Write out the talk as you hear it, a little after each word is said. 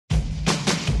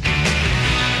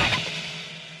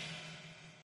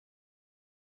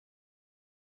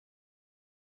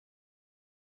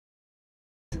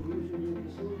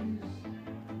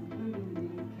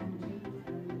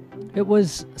It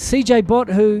was CJ Bott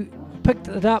who picked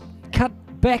it up, cut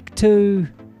back to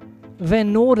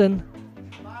Van Norden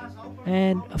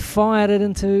and fired it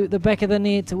into the back of the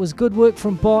net. It was good work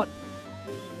from Bott.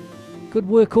 Good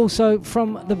work also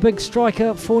from the big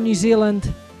striker for New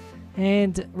Zealand,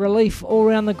 and relief all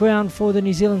around the ground for the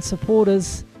New Zealand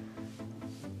supporters.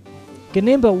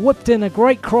 Ganemba whipped in a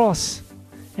great cross,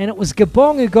 and it was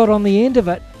Gabong who got on the end of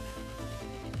it.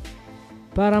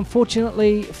 But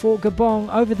unfortunately for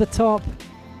Gabong, over the top.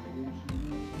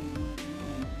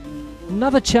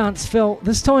 Another chance fell,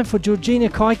 this time for Georgina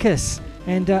Kaikis,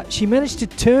 and she managed to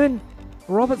turn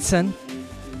Robertson.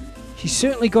 She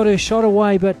certainly got her shot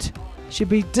away, but she'd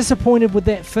be disappointed with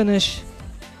that finish.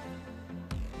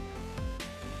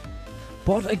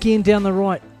 Bott again down the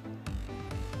right.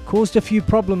 Caused a few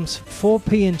problems for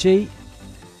PNG.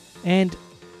 And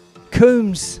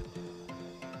Coombs,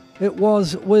 it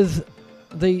was with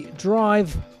the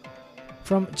drive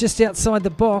from just outside the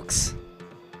box.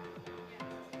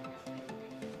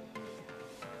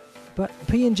 But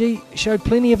PNG showed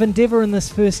plenty of endeavour in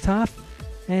this first half,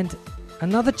 and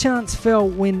another chance fell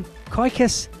when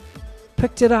Kaikis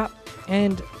picked it up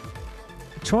and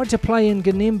tried to play in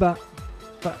Ganemba,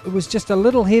 but it was just a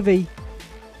little heavy.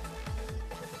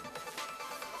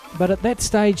 But at that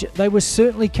stage they were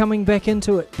certainly coming back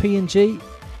into it, PNG,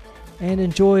 and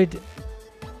enjoyed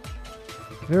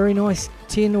very nice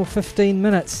 10 or 15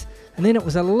 minutes. And then it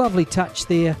was a lovely touch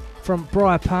there from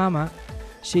Briar Palmer.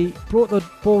 She brought the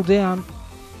ball down,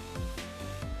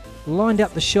 lined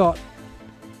up the shot,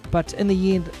 but in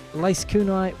the end, Lace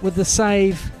Kunai with the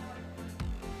save.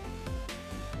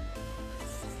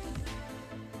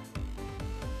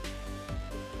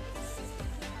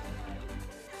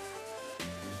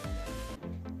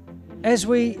 As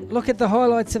we look at the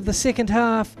highlights of the second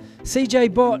half,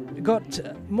 CJ Bott got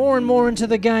more and more into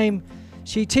the game.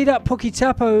 She teed up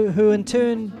Pukitapu, who in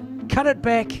turn cut it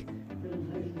back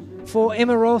for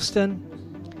Emma Ralston.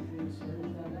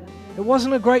 It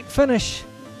wasn't a great finish,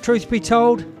 truth be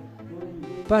told,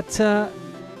 but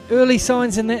early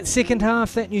signs in that second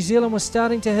half that New Zealand was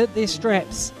starting to hit their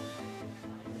straps.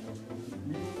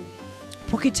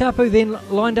 Pukitapu then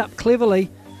lined up cleverly,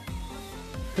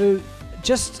 who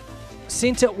just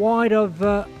sent it wide of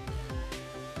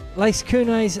Lace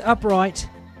Kunai's upright,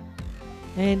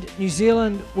 and New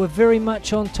Zealand were very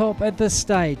much on top at this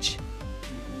stage.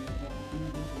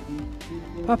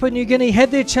 Papua New Guinea had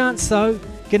their chance though.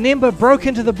 Ganemba broke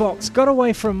into the box, got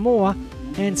away from Moore,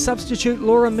 and substitute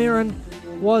Laura Merrin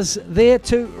was there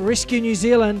to rescue New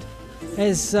Zealand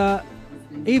as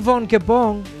Yvonne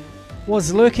Gabong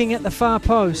was lurking at the far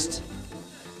post.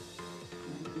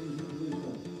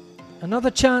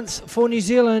 Another chance for New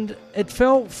Zealand. It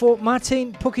fell for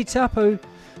Martine Pukitapu,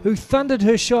 who thundered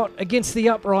her shot against the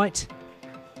upright.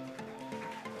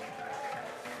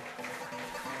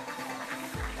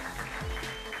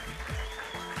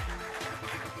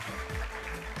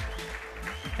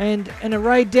 And in a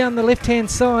raid down the left-hand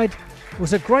side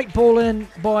was a great ball in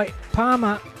by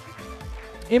Palmer.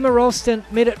 Emma Ralston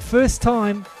met it first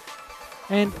time,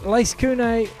 and Lace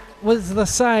Kunai was the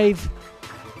save.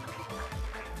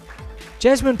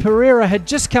 Jasmine Pereira had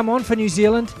just come on for New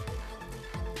Zealand,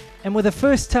 and with a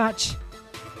first touch,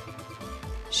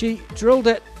 she drilled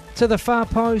it to the far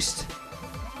post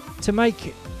to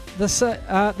make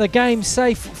the game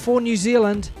safe for New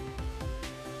Zealand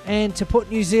and to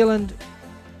put New Zealand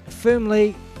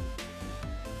firmly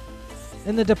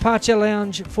in the departure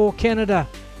lounge for Canada.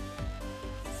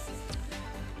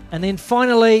 And then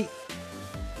finally,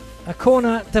 a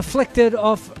corner deflected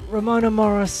off Ramona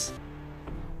Morris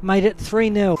made it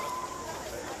 3-0.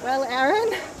 Well,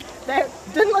 Aaron, that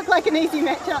didn't look like an easy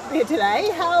match up there today.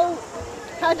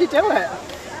 How'd you do it?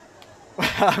 Well,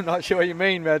 I'm not sure what you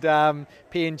mean, but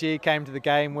PNG came to the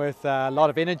game with a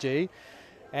lot of energy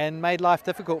and made life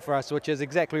difficult for us, which is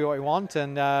exactly what we want.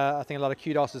 And I think a lot of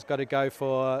kudos has got to go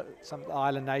for some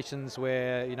island nations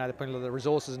where, you know, they're putting a lot of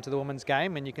resources into the women's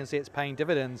game, and you can see it's paying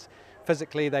dividends.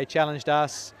 Physically, they challenged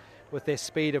us with their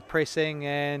speed of pressing,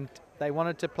 and they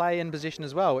wanted to play in position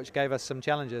as well, which gave us some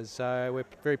challenges. So we're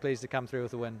very pleased to come through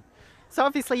with a win. So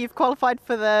obviously you've qualified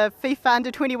for the FIFA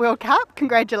Under-20 World Cup.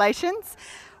 Congratulations.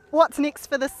 What's next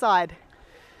for this side?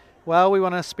 Well, we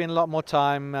want to spend a lot more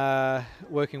time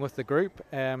working with the group.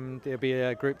 There'll be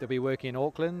a group that'll be working in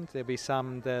Auckland. There'll be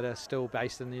some that are still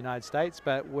based in the United States,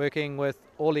 but working with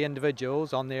all the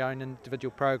individuals on their own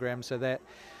individual programs, so that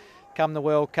come the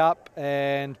World Cup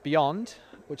and beyond,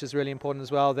 which is really important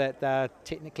as well, that they're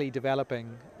technically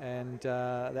developing, and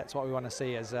that's what we want to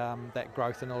see, is that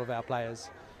growth in all of our players.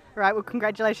 Right, well,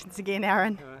 congratulations again,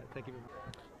 Aaron. All right, thank you.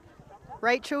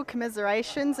 Rachel,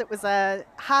 commiserations. It was a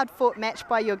hard-fought match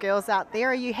by your girls out there.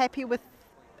 Are you happy with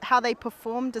how they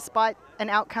performed despite an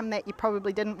outcome that you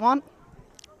probably didn't want?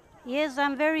 Yes,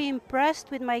 I'm very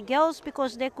impressed with my girls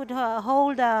because they could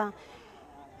hold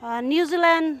New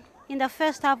Zealand in the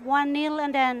first half 1-0,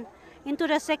 and then into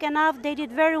the second half they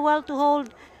did very well to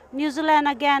hold New Zealand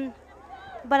again.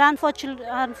 But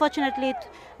unfortunately,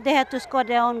 they had to score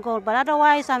their own goal. But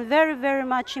otherwise, I'm very, very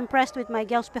much impressed with my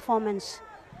girls' performance.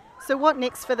 So what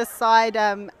next for the side?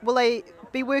 Will they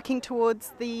be working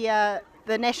towards the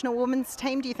national women's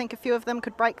team? Do you think a few of them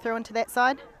could break through into that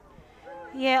side?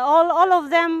 Yeah, all of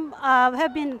them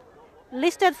have been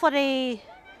listed for the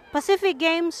Pacific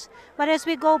Games, but as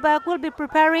we go back, we'll be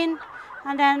preparing,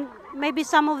 and then maybe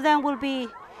some of them will be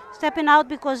stepping out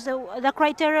because the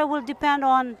criteria will depend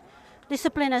on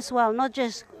discipline as well, not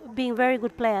just being very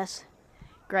good players.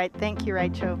 Great, thank you,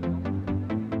 Rachel.